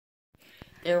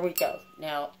There we go.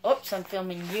 Now, oops, I'm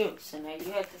filming you, so now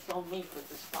you have to film me for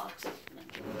this box opening.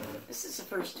 This is the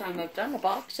first time I've done a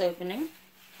box opening.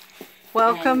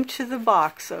 Welcome to the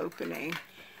box opening.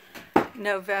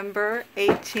 November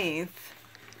 18th,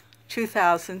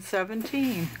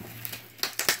 2017.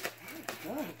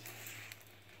 Very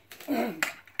good.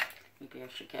 Maybe I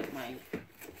should get my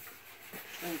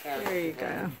drink out. There you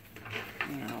go.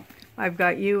 Now. I've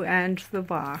got you and the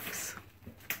box.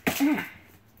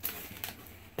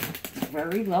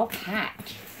 Very well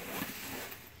packed.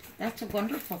 That's a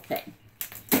wonderful thing.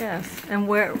 Yes. And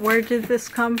where did this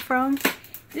come from?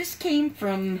 This came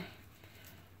from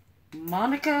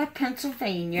Monica,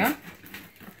 Pennsylvania.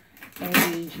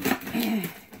 A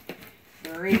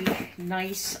very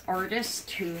nice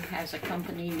artist who has a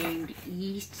company named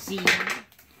E.C.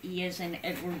 E as in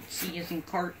Edward, C as in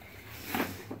Cart,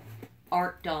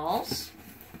 Art Dolls.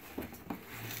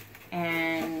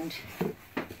 And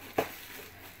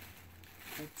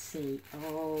let's see.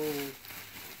 Oh,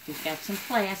 we've got some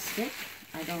plastic.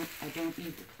 I don't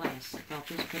need the plastic. I'll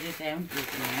just put it down here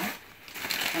now.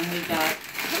 And we got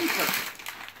paper.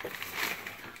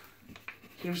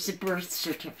 Here's the birth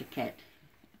certificate.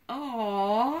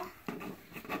 Aww.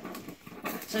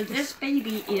 So this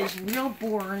baby is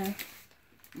Realborn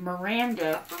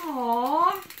Miranda.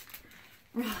 Aww.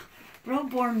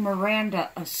 Realborn Miranda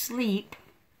asleep.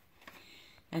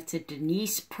 That's a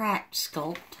Denise Pratt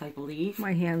sculpt, I believe.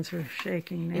 My hands are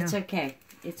shaking now. It's okay.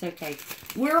 It's okay.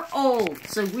 We're old,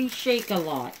 so we shake a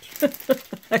lot.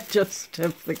 I just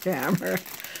tipped the camera.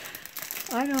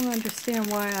 I don't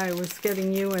understand why I was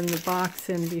getting you in the box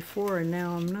in before and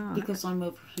now I'm not. Because I'm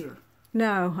over here.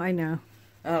 No, I know.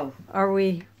 Oh. Are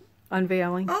we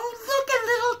unveiling? Oh, look, a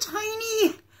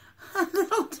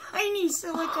little tiny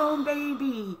silicone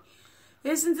baby.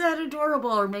 Isn't that adorable?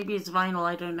 Or maybe it's vinyl,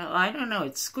 I don't know. I don't know.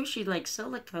 It's squishy like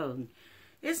silicone.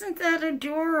 Isn't that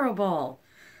adorable?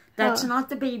 That's not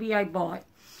the baby I bought.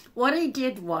 What I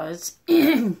did was,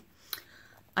 I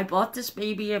bought this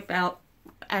baby about,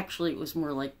 actually it was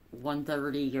more like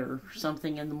 1:30 or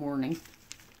something in the morning.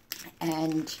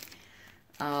 And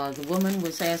the woman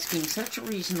was asking such a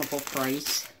reasonable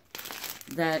price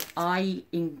that I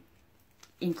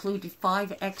included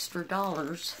 $5 extra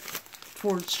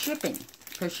towards shipping,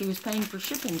 because she was paying for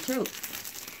shipping too.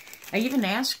 I even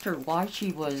asked her why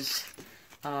she was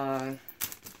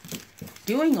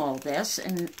doing all this,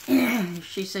 and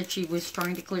she said she was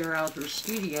trying to clear out her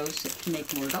studios to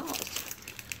make more dolls.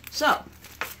 So,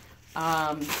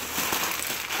 I'm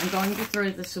going to throw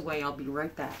this away. I'll be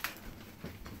right back.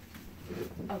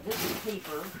 Oh, this is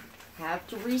paper. Have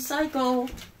to recycle.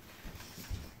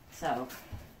 So,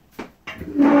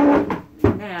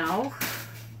 now,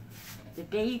 the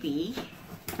baby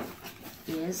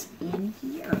is in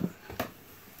here.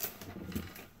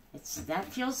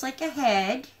 That feels like a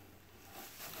head.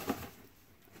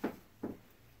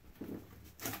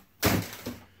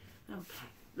 Okay,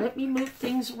 let me move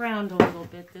things around a little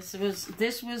bit. This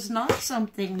was not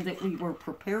something that we were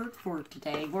prepared for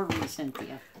today, were we,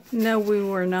 Cynthia? No, we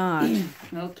were not.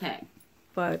 Okay.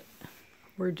 But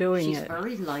we're doing it. She's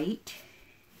very light.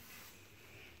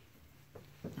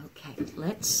 Okay,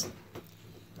 let's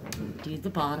do the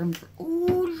bottom.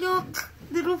 Oh, look!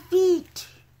 Little feet!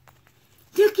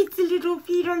 Look at the little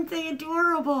feet, aren't they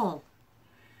adorable?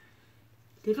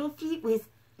 Little feet with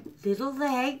little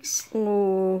legs.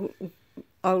 Oh,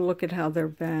 look at how they're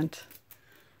bent.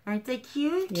 Aren't they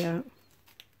cute? Yeah.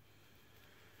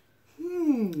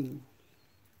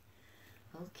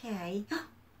 Okay.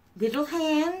 Little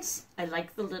hands. I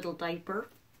like the little diaper.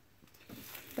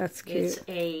 That's cute. It's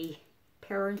a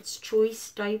Parent's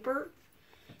Choice diaper.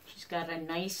 She's got a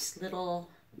nice little,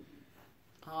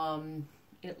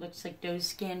 it looks like doe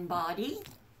skin body.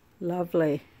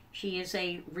 Lovely. She is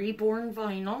a Reborn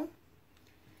vinyl.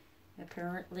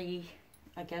 Apparently,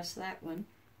 I guess that one.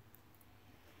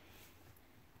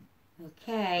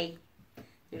 Okay.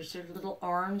 There's her little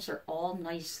arms are all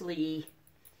nicely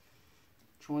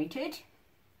jointed.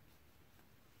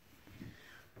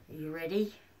 Are you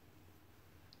ready?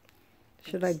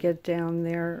 Should I get down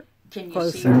there? Can you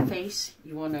closer? see her face?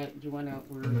 We're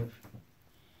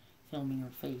filming her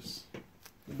face.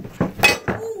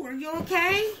 Oh, are you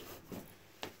okay?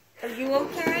 Are you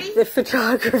okay? The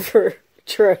photographer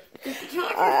tripped. The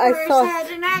photographer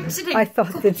had an accident. I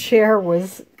thought the chair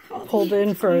was pulled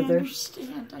in further. I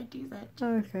understand. I do that too.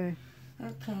 Okay.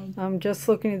 Okay. I'm just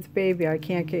looking at the baby. I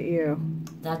can't get you.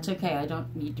 That's okay. I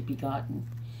don't need to be gotten.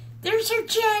 There's her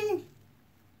chin.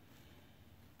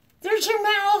 There's her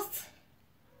mouth.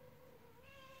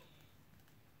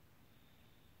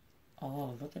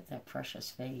 Oh, look at that precious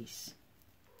face.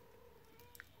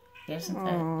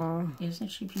 Isn't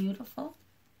she beautiful?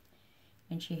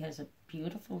 And she has a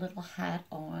beautiful little hat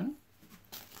on.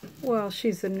 Well,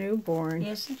 she's a newborn.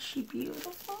 Isn't she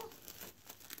beautiful?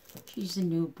 She's a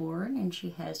newborn, and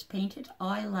she has painted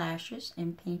eyelashes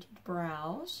and painted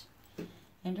brows,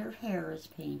 and her hair is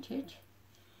painted.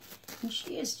 And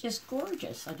she is just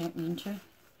gorgeous. I don't mean to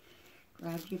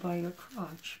grab you by your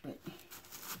crotch, but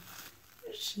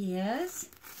there she is.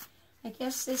 I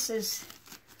guess this is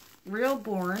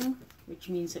Realborn, which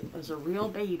means it was a real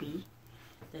baby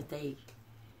that they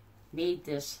made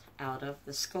this out of,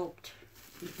 the sculpt.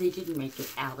 They didn't make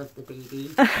it out of the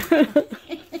baby.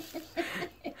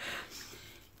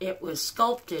 It was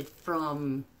sculpted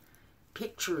from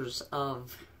pictures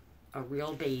of a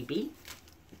real baby.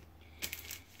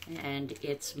 And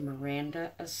it's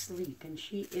Miranda asleep, and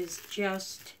she is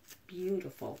just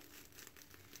beautiful.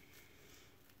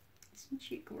 Isn't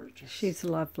she gorgeous? She's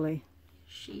lovely.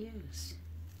 She is.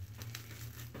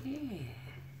 Yeah.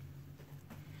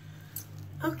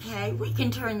 Okay, we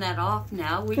can turn that off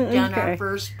now. We've done our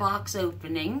first box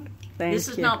opening. Thank This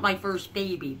is you. not my first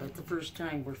baby, but the first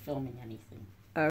time we're filming anything.